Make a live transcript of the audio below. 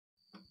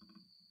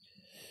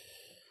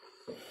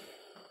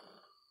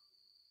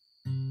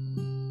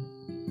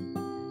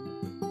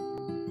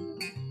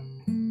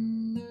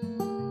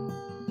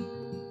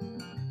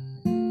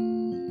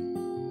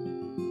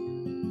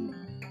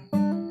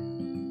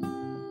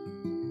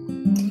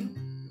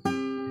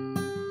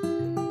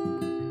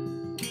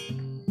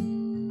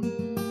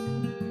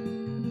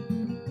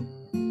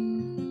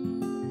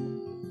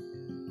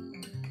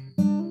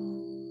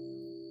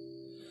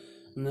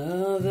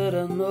Now that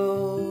I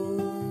know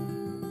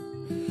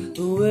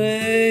the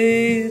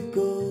way it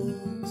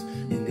goes,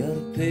 you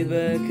gotta pay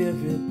back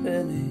every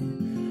penny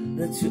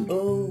that you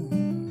owe.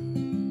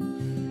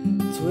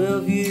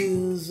 12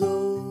 years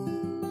old,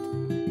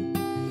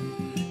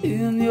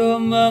 in your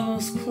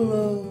mama's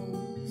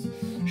clothes,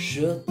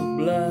 shut the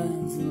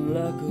blinds and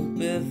lock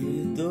up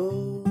every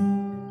door.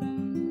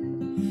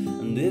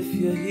 And if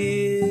you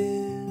hear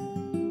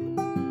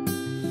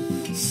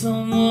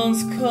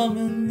someone's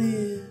coming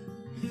near,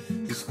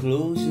 just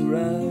close your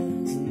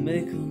eyes and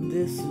make them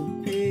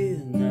disappear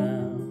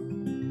now.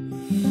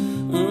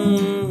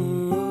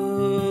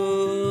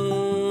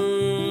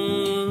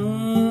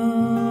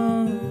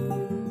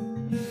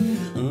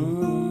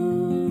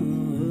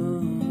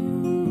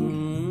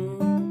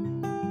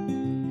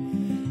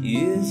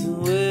 Years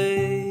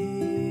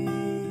away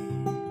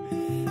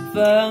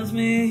finds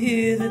me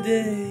here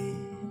today,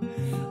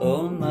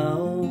 on my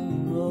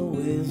own,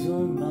 always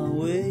on my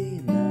way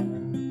now.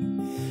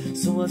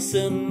 So I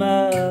send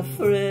my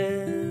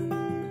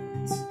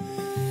friends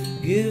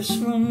gifts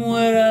from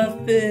where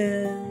I've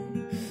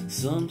been,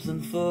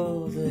 something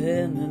for the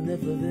hand and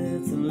never there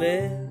to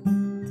lend.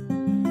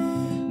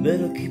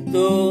 Better keep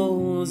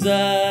those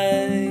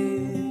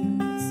eyes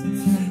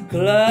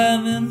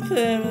climbing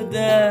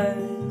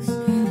paradise.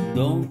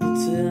 Don't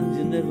pretend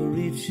you never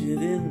reach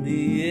it in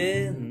the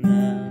end now.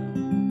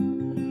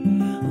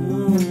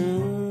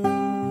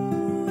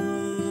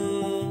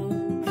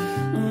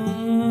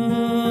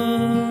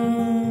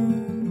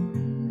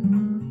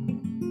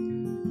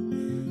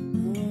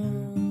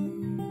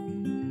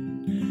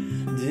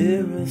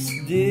 Dearest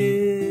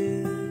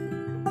dear,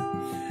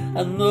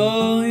 I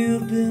know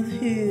you've been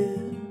here.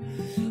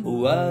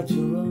 Why'd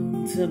you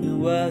run? Tell me,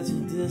 why'd you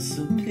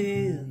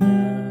disappear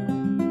now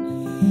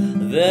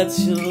that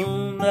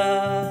you're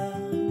not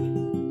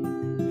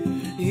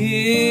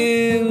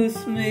here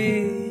with me?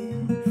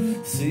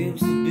 Seems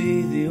to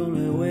be the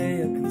only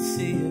way I can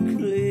see you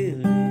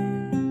clearly.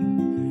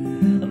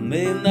 I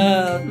may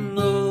not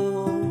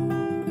know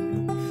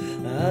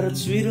how to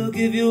treat or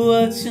give you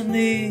what you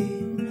need,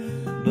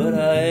 but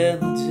I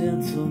am a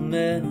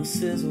gentleman who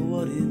says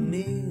what he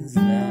means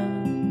now.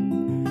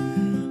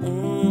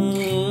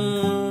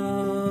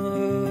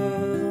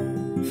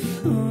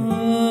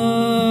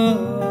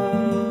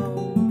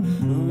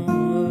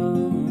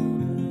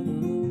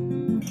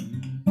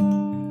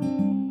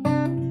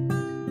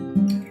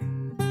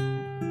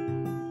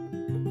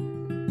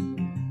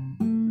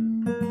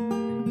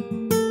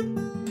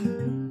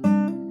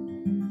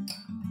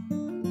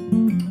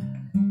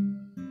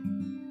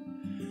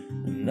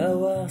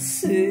 Now I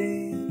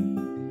sing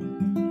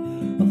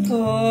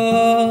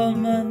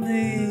upon my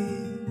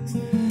knees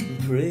and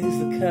praise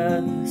the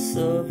kindness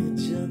of a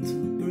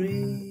gentle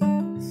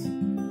breeze.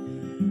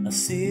 I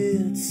see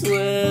it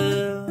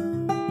swell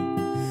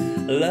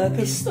like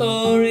a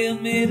story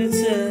of me to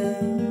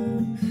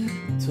tell,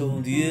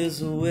 told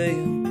years away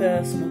and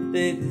past my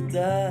baby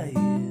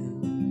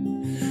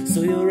dying.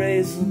 So you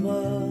raise them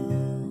up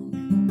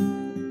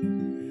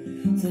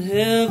to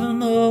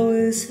heaven,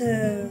 always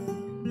hell.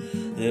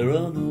 They're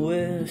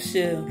unaware,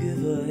 shall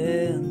give a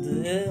hand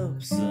to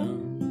help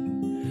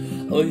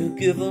some, or you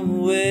give them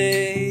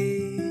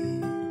away.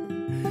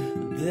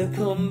 They'll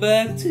come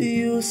back to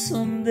you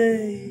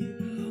someday.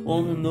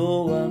 Wanna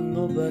know why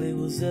nobody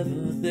was ever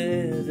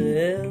there to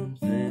help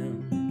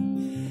them.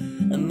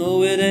 I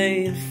know it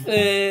ain't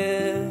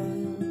fair,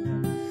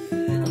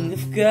 and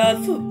if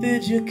God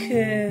forbid you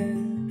care,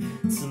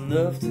 it's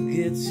enough to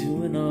get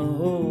you in a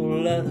whole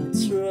lot of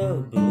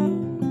trouble.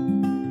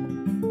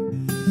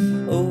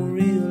 Oh,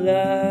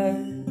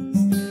 realize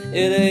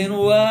it ain't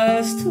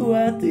wise to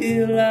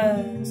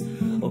idealize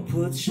or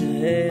put your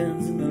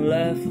hands in the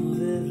life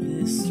of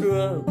every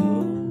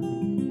struggle.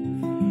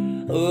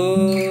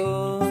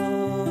 Oh,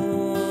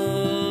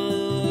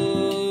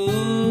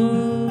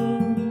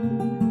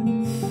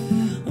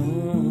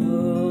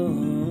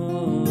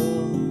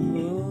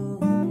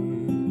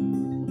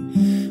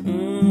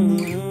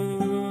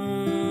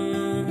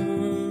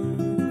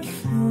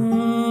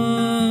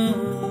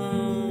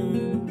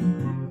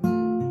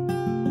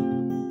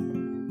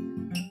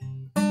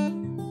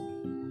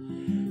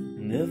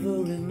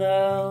 never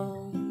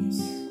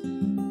renounce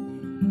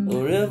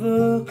or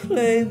ever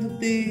claim to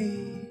be,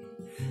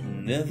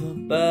 never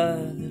buy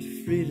that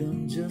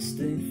freedom just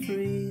ain't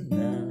free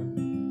now.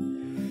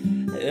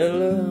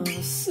 Ella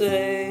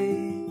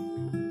say,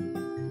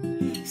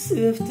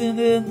 sifting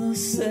in the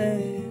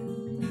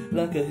sand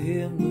like a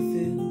hymn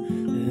within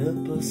to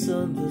help us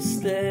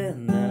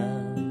understand now.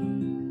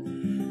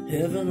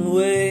 Heaven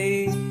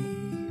waits,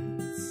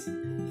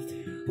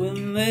 we're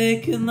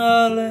making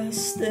our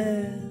last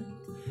stand,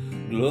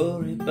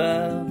 glory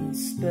bound and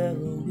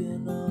sparrow